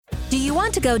Do you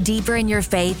want to go deeper in your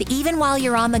faith even while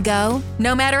you're on the go?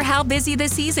 No matter how busy the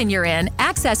season you're in,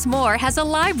 Access More has a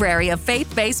library of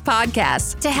faith-based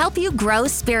podcasts to help you grow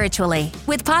spiritually.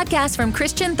 With podcasts from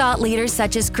Christian thought leaders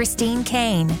such as Christine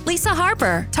Kane, Lisa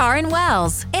Harper, Taryn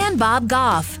Wells, and Bob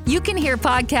Goff. You can hear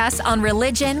podcasts on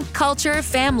religion, culture,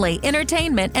 family,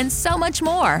 entertainment, and so much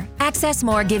more. Access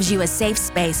More gives you a safe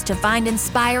space to find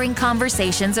inspiring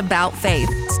conversations about faith.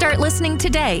 Start listening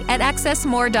today at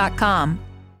accessmore.com.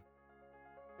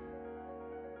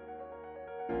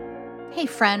 Hey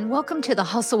friend, welcome to the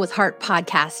Hustle with Heart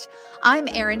podcast. I'm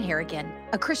Erin Harrigan,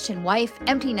 a Christian wife,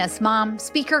 empty nest mom,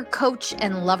 speaker, coach,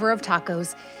 and lover of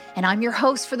tacos. And I'm your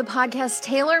host for the podcast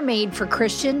tailor-made for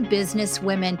Christian business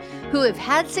women who have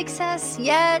had success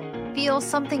yet feel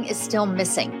something is still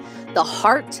missing. The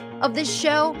heart of this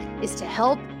show is to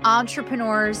help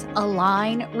entrepreneurs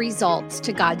align results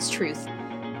to God's truth.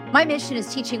 My mission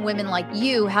is teaching women like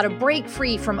you how to break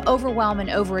free from overwhelm and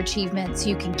overachievement so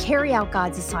you can carry out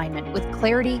God's assignment with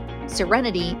clarity,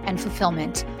 serenity, and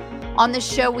fulfillment. On this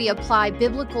show, we apply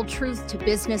biblical truth to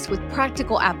business with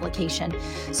practical application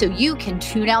so you can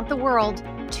tune out the world,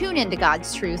 tune into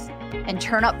God's truth, and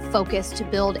turn up focus to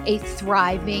build a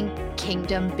thriving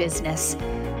kingdom business.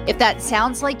 If that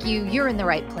sounds like you, you're in the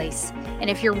right place. And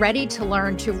if you're ready to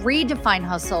learn to redefine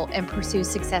hustle and pursue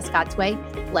success God's way,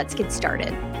 let's get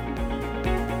started.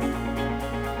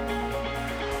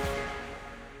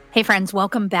 Hey friends,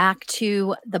 welcome back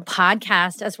to the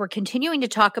podcast as we're continuing to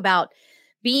talk about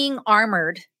being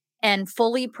armored and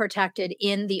fully protected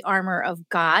in the armor of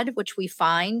God, which we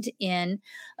find in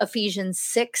Ephesians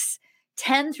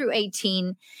 6:10 through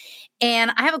 18.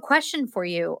 And I have a question for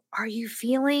you. Are you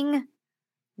feeling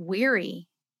weary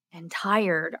and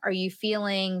tired? Are you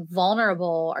feeling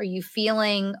vulnerable? Are you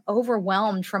feeling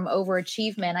overwhelmed from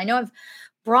overachievement? I know I've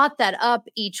brought that up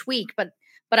each week, but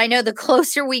I know the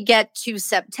closer we get to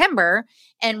September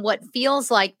and what feels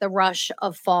like the rush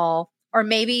of fall, or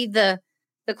maybe the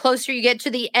closer you get to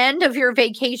the end of your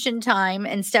vacation time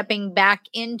and stepping back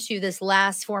into this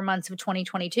last 4 months of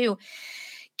 2022,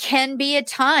 can be a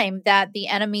time that the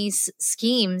enemy's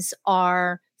schemes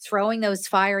are throwing those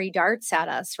fiery darts at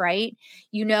us, right?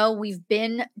 You know, we've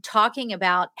been talking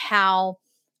about how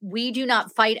we do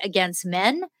not fight against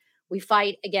men. We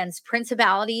fight against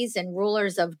principalities and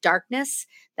rulers of darkness.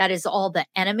 That is all the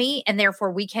enemy. And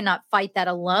therefore, we cannot fight that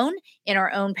alone in our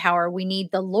own power. We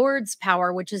need the Lord's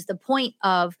power, which is the point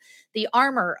of the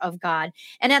armor of God.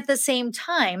 And at the same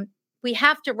time, we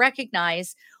have to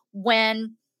recognize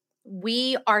when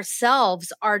we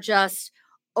ourselves are just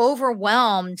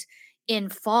overwhelmed in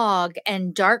fog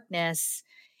and darkness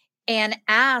and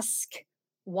ask,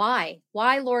 why,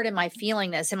 Lord, am I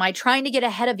feeling this? Am I trying to get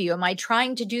ahead of you? Am I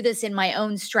trying to do this in my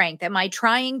own strength? Am I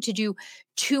trying to do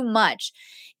too much?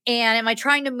 And am I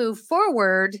trying to move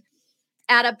forward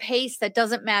at a pace that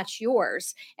doesn't match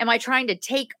yours? Am I trying to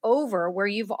take over where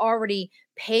you've already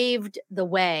paved the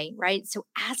way, right? So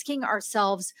asking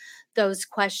ourselves those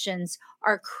questions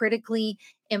are critically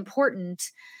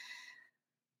important,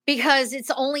 because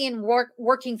it's only in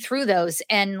working through those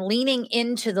and leaning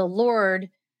into the Lord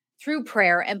through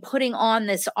prayer and putting on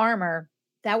this armor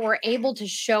that we're able to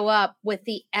show up with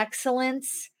the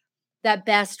excellence that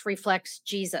best reflects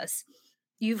Jesus.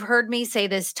 You've heard me say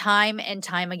this time and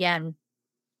time again,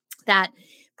 that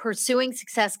pursuing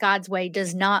success God's way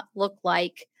does not look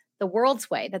like the world's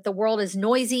way, that the world is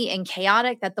noisy and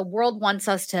chaotic, that the world wants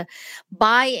us to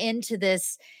buy into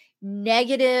this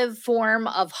negative form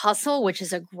of hustle, which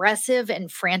is aggressive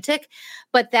and frantic,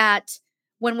 but that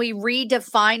when we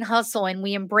redefine hustle and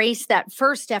we embrace that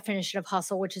first definition of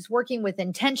hustle, which is working with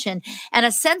intention and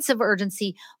a sense of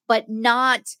urgency, but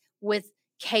not with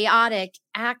chaotic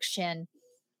action,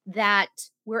 that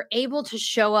we're able to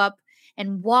show up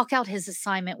and walk out his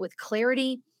assignment with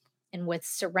clarity and with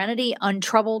serenity,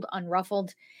 untroubled,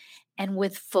 unruffled, and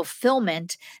with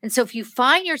fulfillment. And so if you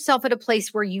find yourself at a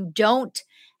place where you don't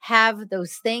have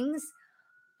those things,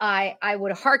 I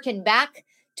would hearken back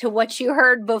to what you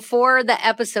heard before the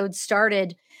episode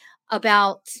started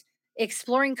about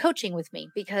exploring coaching with me,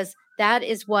 because that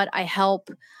is what I help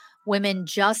women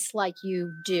just like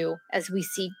you do as we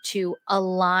seek to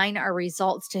align our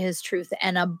results to his truth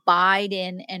and abide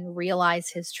in and realize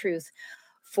his truth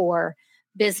for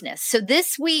business. So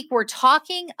this week we're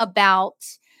talking about,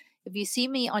 if you see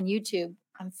me on YouTube,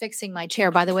 I'm fixing my chair.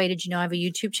 By the way, did you know I have a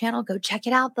YouTube channel? Go check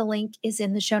it out. The link is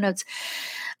in the show notes.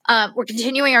 We're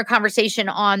continuing our conversation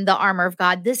on the armor of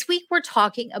God. This week, we're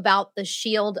talking about the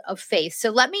shield of faith. So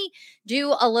let me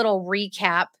do a little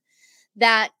recap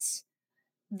that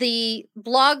The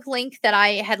blog link that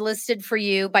I had listed for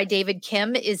you by David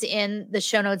Kim is in the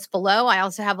show notes below. I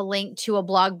also have a link to a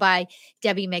blog by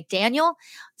Debbie McDaniel.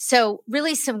 So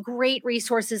really some great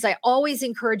resources. I always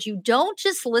encourage you, don't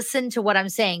just listen to what I'm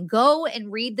saying. Go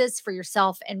and read this for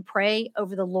yourself and pray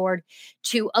over the Lord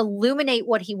to illuminate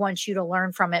what he wants you to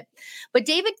learn from it. But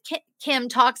David Kim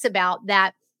talks about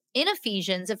that in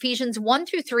Ephesians 1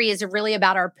 through 3 is really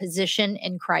about our position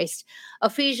in Christ.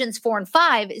 Ephesians 4 and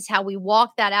 5 is how we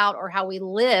walk that out or how we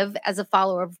live as a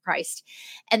follower of Christ.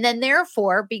 And then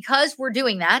therefore, because we're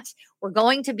doing that, we're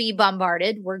going to be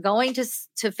bombarded. We're going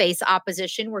to face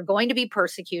opposition. We're going to be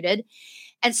persecuted.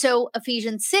 And so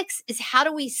Ephesians 6 is how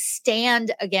do we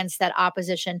stand against that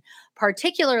opposition,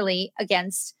 particularly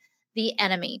against the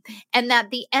enemy, and that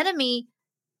the enemy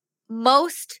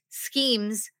most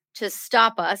schemes to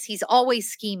stop us. He's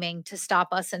always scheming to stop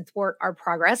us and thwart our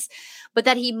progress, but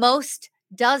that he most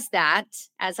does that,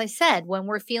 as I said, when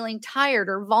we're feeling tired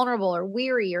or vulnerable or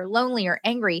weary or lonely or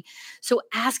angry. So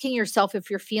asking yourself if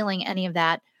you're feeling any of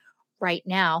that right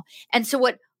now. And so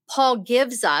what Paul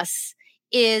gives us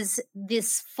is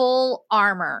this full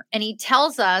armor. And he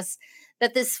tells us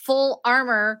that this full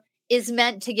armor is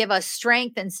meant to give us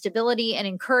strength and stability and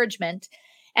encouragement.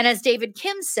 And as David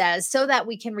Kim says, so that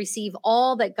we can receive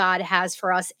all that God has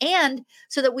for us and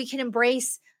so that we can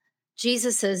embrace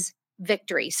Jesus's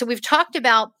victory. So we've talked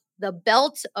about the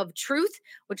belt of truth,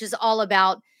 which is all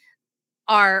about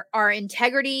our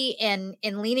integrity and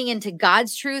in leaning into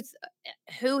God's truth,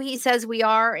 who he says we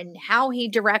are and how he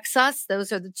directs us.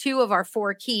 Those are the two of our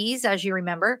 4 keys, as you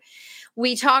remember.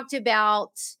 We talked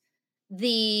about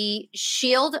the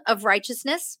shield of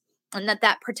righteousness, and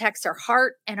that protects our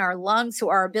heart and our lungs, so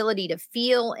our ability to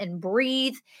feel and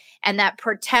breathe, and that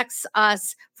protects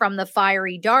us from the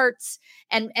fiery darts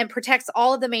and protects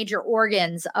all of the major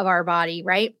organs of our body,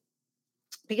 right?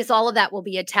 Because all of that will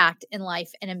be attacked in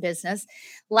life and in business.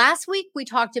 Last week, we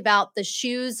talked about the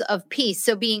shoes of peace.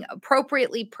 So being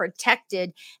appropriately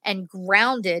protected and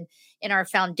grounded in our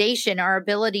foundation, our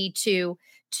ability to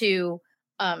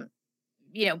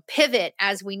pivot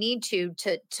as we need to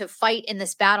fight in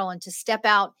this battle and to step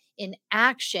out in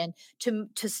action, to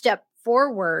step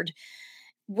forward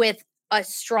with a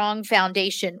strong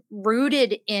foundation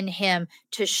rooted in him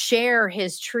to share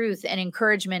his truth and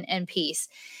encouragement and peace.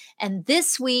 And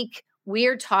this week,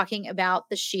 we're talking about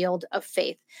the shield of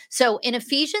faith. So in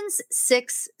Ephesians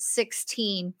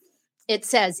 6:16, it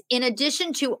says, in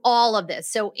addition to all of this,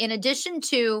 so in addition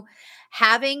to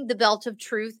having the belt of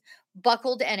truth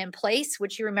buckled and in place,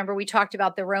 which you remember we talked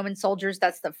about the Roman soldiers,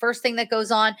 that's the first thing that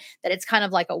goes on, that it's kind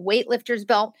of like a weightlifter's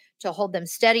belt to hold them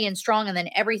steady and strong, and then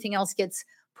everything else gets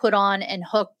put on and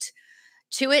hooked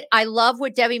to it. I love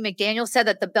what Debbie McDaniel said,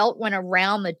 that the belt went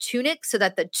around the tunic so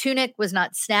that the tunic was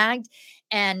not snagged.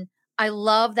 And I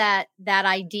love that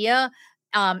idea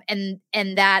and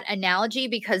that analogy,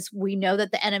 because we know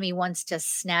that the enemy wants to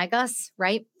snag us,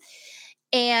 right?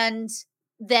 And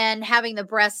then having the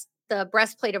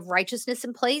breastplate of righteousness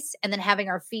in place, and then having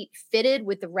our feet fitted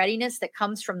with the readiness that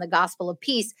comes from the gospel of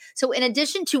peace. So in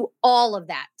addition to all of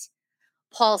that,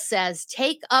 Paul says,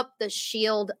 take up the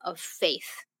shield of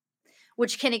faith,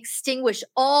 which can extinguish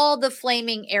all the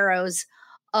flaming arrows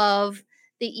of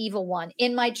the evil one.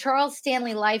 In my Charles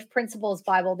Stanley Life Principles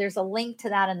Bible, there's a link to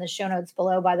that in the show notes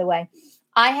below, by the way.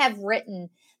 I have written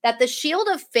that the shield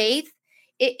of faith,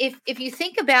 if you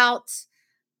think about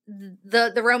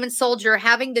the Roman soldier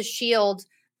having the shield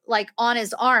like on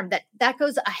his arm, that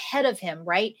goes ahead of him,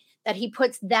 right? That he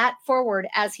puts that forward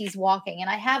as he's walking. And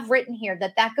I have written here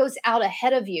that goes out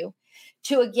ahead of you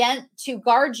to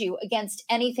guard you against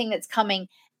anything that's coming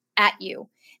at you.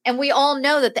 And we all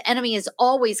know that the enemy is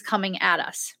always coming at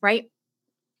us, right?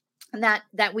 And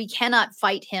that we cannot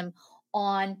fight him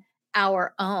on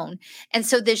our own. And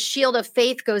so this shield of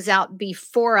faith goes out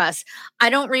before us. I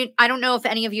don't know if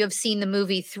any of you have seen the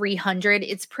movie 300.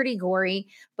 It's pretty gory,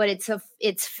 but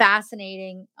it's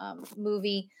fascinating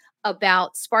movie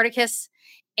about Spartacus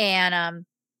and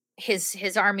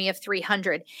his army of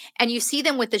 300. And you see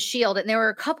them with the shield. And there were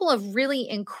a couple of really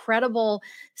incredible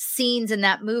scenes in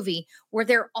that movie where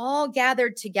they're all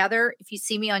gathered together. If you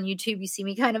see me on YouTube, you see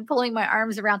me kind of pulling my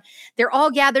arms around. They're all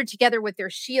gathered together with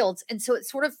their shields. And so it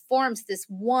sort of forms this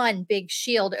one big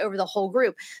shield over the whole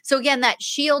group. So again, that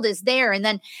shield is there. And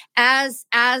then as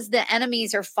the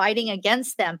enemies are fighting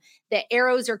against them, the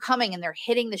arrows are coming and they're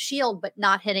hitting the shield, but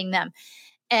not hitting them.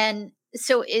 And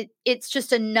so it's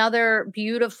just another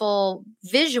beautiful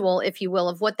visual, if you will,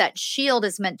 of what that shield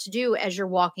is meant to do as you're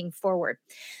walking forward.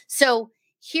 So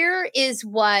here is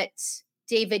what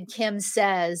David Kim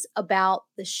says about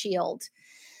the shield.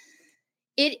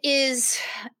 It is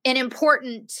an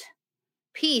important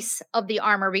piece of the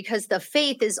armor because the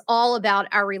faith is all about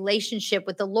our relationship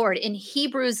with the Lord. In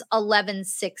Hebrews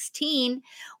 11:16,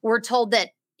 we're told that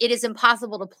it is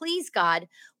impossible to please God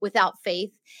without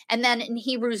faith. And then in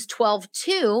Hebrews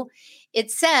 12:2, it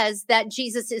says that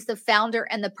Jesus is the founder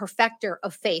and the perfecter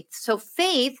of faith. So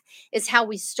faith is how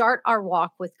we start our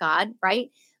walk with God,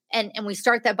 right? And we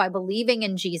start that by believing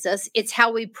in Jesus. It's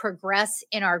how we progress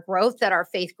in our growth, that our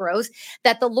faith grows,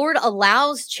 that the Lord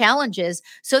allows challenges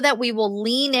so that we will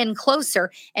lean in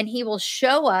closer and he will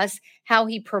show us how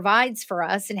he provides for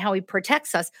us and how he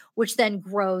protects us, which then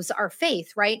grows our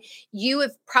faith, right? You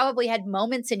have probably had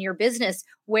moments in your business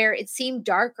where it seemed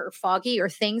dark or foggy or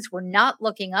things were not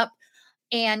looking up.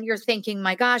 And you're thinking,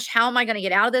 my gosh, how am I going to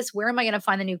get out of this? Where am I going to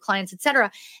find the new clients, et cetera?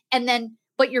 And then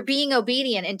but you're being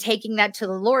obedient and taking that to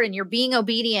the Lord, and you're being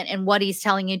obedient in what he's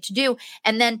telling you to do.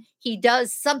 And then he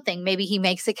does something. Maybe he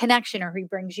makes a connection or he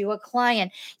brings you a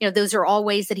client. Those are all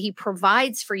ways that he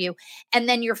provides for you. And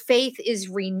then your faith is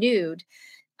renewed.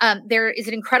 There is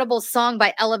an incredible song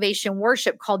by Elevation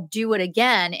Worship called Do It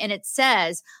Again. And it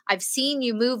says, I've seen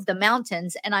you move the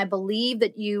mountains, and I believe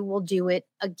that you will do it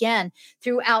again.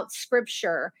 Throughout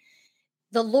scripture,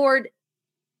 the Lord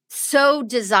so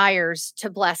desires to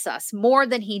bless us more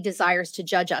than he desires to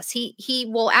judge us. He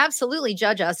will absolutely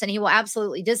judge us and he will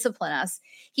absolutely discipline us.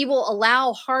 He will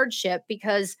allow hardship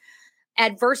because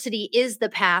adversity is the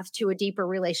path to a deeper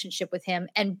relationship with him,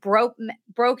 and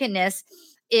brokenness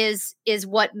is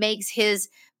what makes his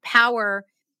power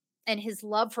and his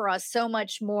love for us so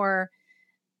much more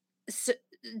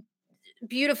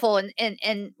beautiful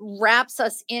and wraps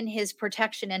us in his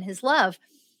protection and his love.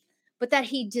 But that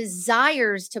he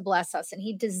desires to bless us and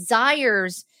he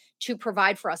desires to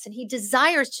provide for us and he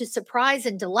desires to surprise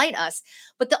and delight us.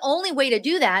 But the only way to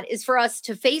do that is for us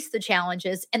to face the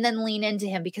challenges and then lean into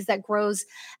him, because that grows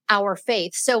our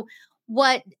faith. So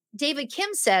what David Kim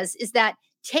says is that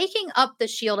taking up the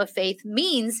shield of faith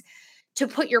means to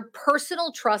put your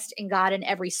personal trust in God in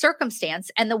every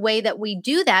circumstance. And the way that we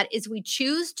do that is we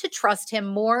choose to trust him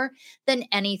more than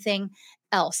anything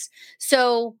else.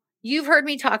 So you've heard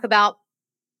me talk about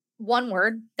One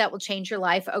Word That Will Change Your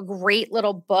Life, a great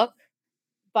little book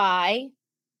by,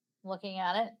 looking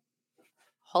at it.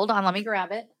 Hold on, let me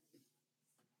grab it.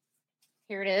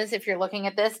 Here it is. If you're looking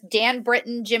at this, Dan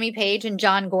Britton, Jimmy Page, and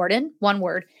John Gordon, One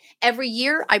Word. Every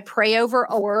year I pray over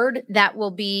a word that will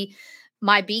be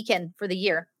my beacon for the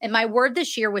year. And my word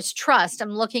this year was trust. I'm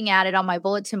looking at it on my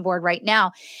bulletin board right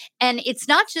now. And it's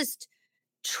not just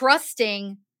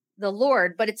trusting the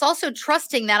Lord, but it's also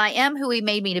trusting that I am who he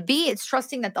made me to be. It's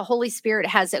trusting that the Holy Spirit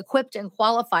has equipped and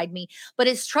qualified me, but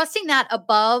it's trusting that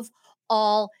above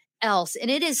all else.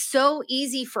 And it is so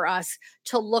easy for us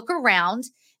to look around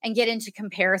and get into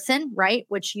comparison, right?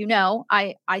 Which,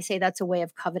 I say that's a way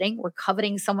of coveting. We're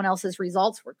coveting someone else's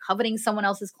results. We're coveting someone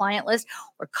else's client list.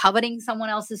 We're coveting someone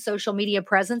else's social media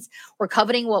presence. We're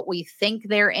coveting what we think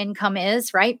their income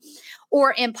is, right?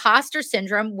 Or imposter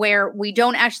syndrome, where we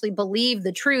don't actually believe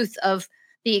the truth of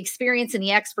the experience and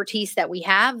the expertise that we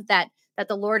have, that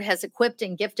the Lord has equipped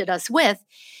and gifted us with.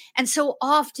 And so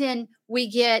often we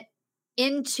get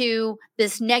into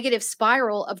this negative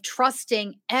spiral of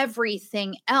trusting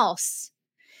everything else.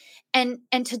 And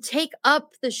to take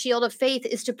up the shield of faith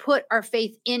is to put our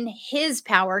faith in his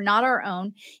power, not our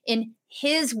own, in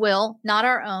his will, not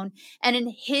our own, and in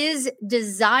his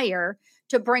desire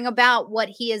to bring about what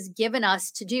he has given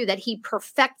us to do, that he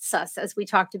perfects us, as we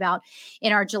talked about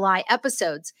in our July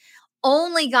episodes.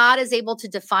 Only God is able to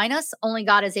define us. Only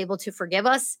God is able to forgive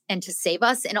us and to save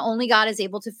us. And only God is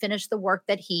able to finish the work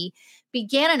that he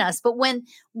began in us. But when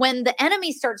the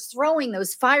enemy starts throwing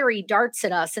those fiery darts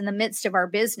at us in the midst of our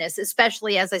business,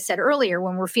 especially, as I said earlier,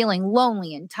 when we're feeling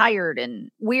lonely and tired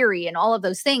and weary and all of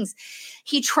those things,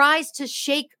 he tries to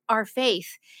shake our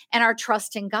faith and our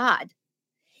trust in God.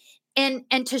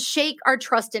 And to shake our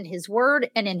trust in his word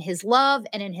and in his love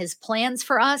and in his plans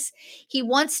for us. He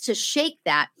wants to shake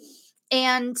that.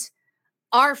 And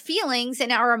our feelings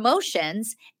and our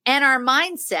emotions and our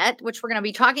mindset, which we're going to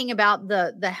be talking about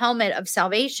the helmet of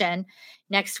salvation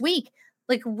next week,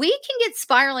 like we can get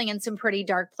spiraling in some pretty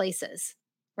dark places,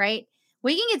 right?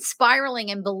 We can get spiraling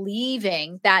and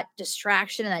believing that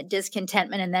distraction and that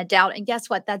discontentment and that doubt. And guess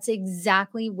what? That's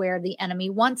exactly where the enemy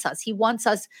wants us. He wants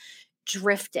us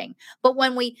drifting. But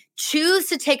when we choose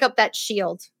to take up that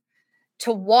shield,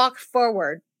 to walk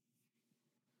forward,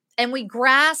 and we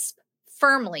grasp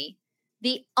firmly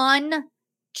the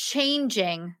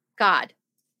unchanging God,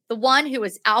 the one who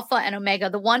is Alpha and Omega,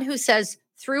 the one who says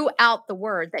throughout the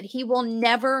word that he will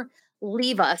never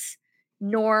leave us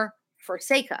nor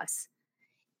forsake us.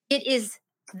 It is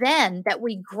then that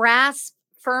we grasp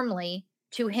firmly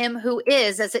to him who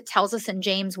is, as it tells us in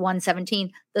James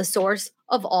 1:17, the source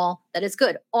of all that is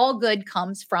good. All good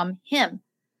comes from him.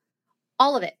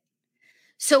 All of it.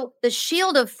 So the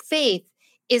shield of faith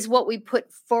is what we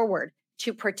put forward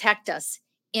to protect us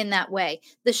in that way.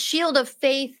 The shield of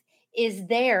faith is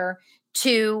there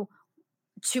to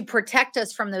protect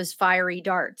us from those fiery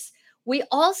darts. We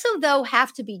also, though,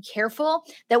 have to be careful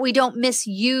that we don't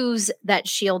misuse that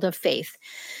shield of faith.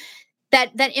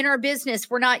 That in our business,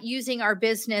 we're not using our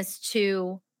business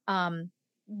to,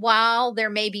 while there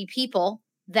may be people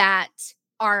that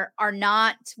we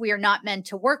are not meant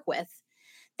to work with,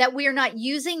 that we are not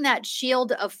using that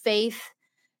shield of faith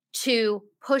to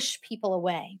push people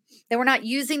away, that we're not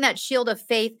using that shield of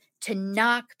faith to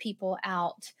knock people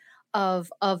out of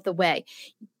the way.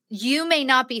 You may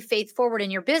not be faith forward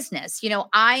in your business.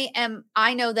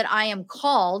 I know that I am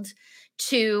called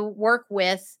to work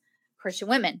with Christian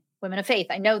women of faith.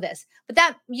 I know this, but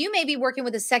that you may be working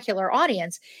with a secular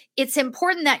audience. It's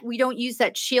important that we don't use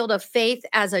that shield of faith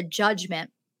as a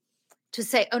judgment to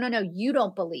say, oh, no, you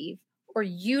don't believe, or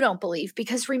you don't believe,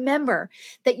 because remember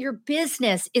that your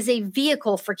business is a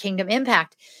vehicle for kingdom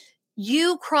impact.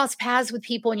 You cross paths with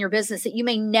people in your business that you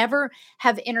may never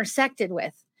have intersected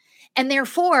with. And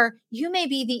therefore, you may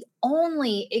be the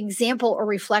only example or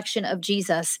reflection of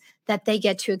Jesus that they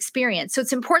get to experience. So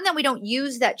it's important that we don't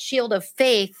use that shield of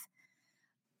faith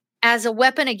as a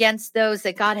weapon against those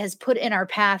that God has put in our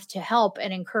path to help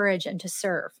and encourage and to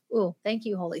serve. Ooh, thank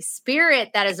you, Holy Spirit.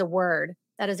 That is a word.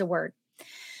 That is a word.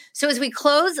 So as we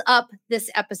close up this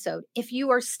episode, if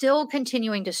you are still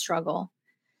continuing to struggle,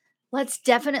 let's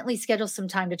definitely schedule some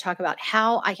time to talk about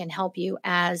how I can help you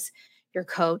as your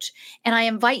coach. And I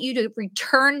invite you to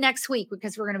return next week,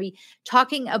 because we're going to be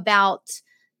talking about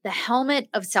the helmet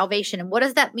of salvation. And what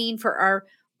does that mean for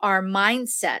our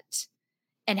mindset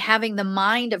and having the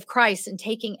mind of Christ and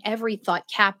taking every thought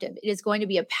captive? It is going to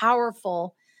be a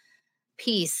powerful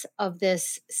piece of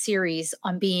this series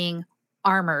on being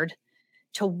armored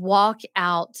to walk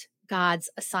out God's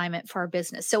assignment for our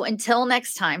business. So until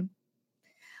next time,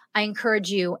 I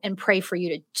encourage you and pray for you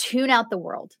to tune out the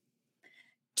world.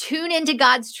 Tune into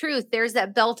God's truth. There's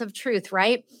that belt of truth,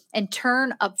 right? And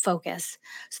turn up focus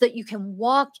so that you can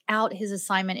walk out his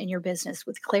assignment in your business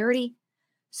with clarity,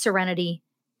 serenity,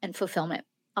 and fulfillment.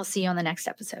 I'll see you on the next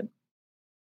episode.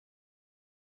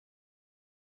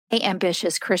 Hey,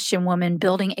 ambitious Christian woman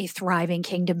building a thriving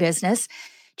kingdom business.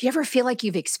 Do you ever feel like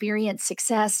you've experienced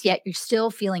success, yet you're still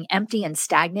feeling empty and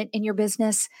stagnant in your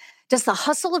business? Does the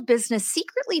hustle of business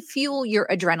secretly fuel your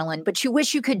adrenaline, but you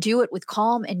wish you could do it with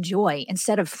calm and joy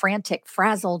instead of frantic,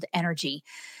 frazzled energy?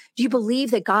 Do you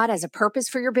believe that God has a purpose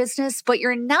for your business, but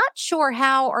you're not sure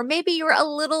how, or maybe you're a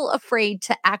little afraid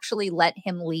to actually let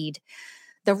him lead?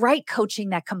 The right coaching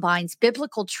that combines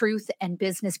biblical truth and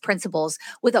business principles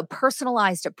with a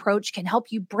personalized approach can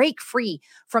help you break free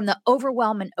from the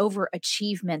overwhelm and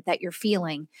overachievement that you're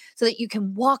feeling so that you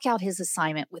can walk out his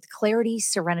assignment with clarity,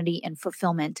 serenity, and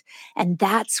fulfillment. And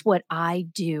that's what I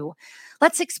do.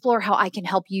 Let's explore how I can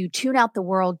help you tune out the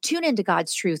world, tune into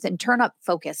God's truth, and turn up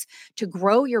focus to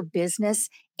grow your business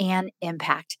and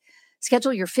impact.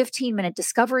 Schedule your 15-minute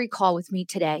discovery call with me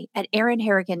today at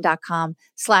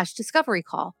erinharrigan.com/discovery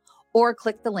call, or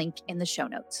click the link in the show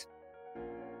notes.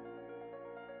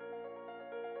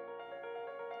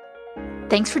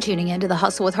 Thanks for tuning in to the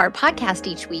Hustle with Heart podcast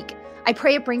each week. I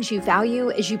pray it brings you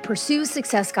value as you pursue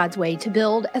success God's way to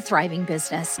build a thriving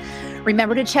business.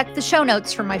 Remember to check the show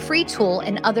notes for my free tool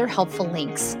and other helpful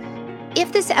links.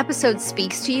 If this episode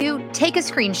speaks to you, take a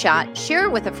screenshot, share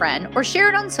it with a friend, or share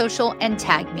it on social and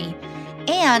tag me.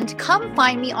 And come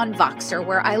find me on Voxer,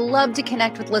 where I love to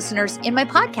connect with listeners in my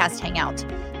podcast hangout.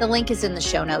 The link is in the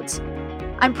show notes.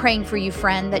 I'm praying for you,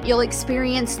 friend, that you'll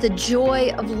experience the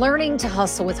joy of learning to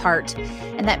hustle with heart,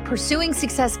 and that pursuing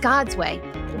success God's way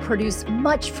will produce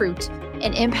much fruit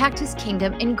and impact his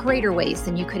kingdom in greater ways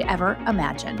than you could ever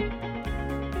imagine.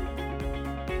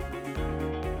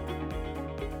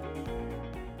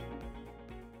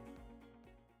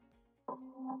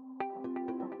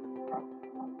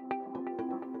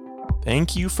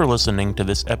 Thank you for listening to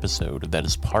this episode that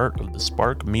is part of the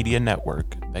Spark Media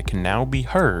Network that can now be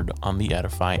heard on the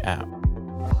Edify app.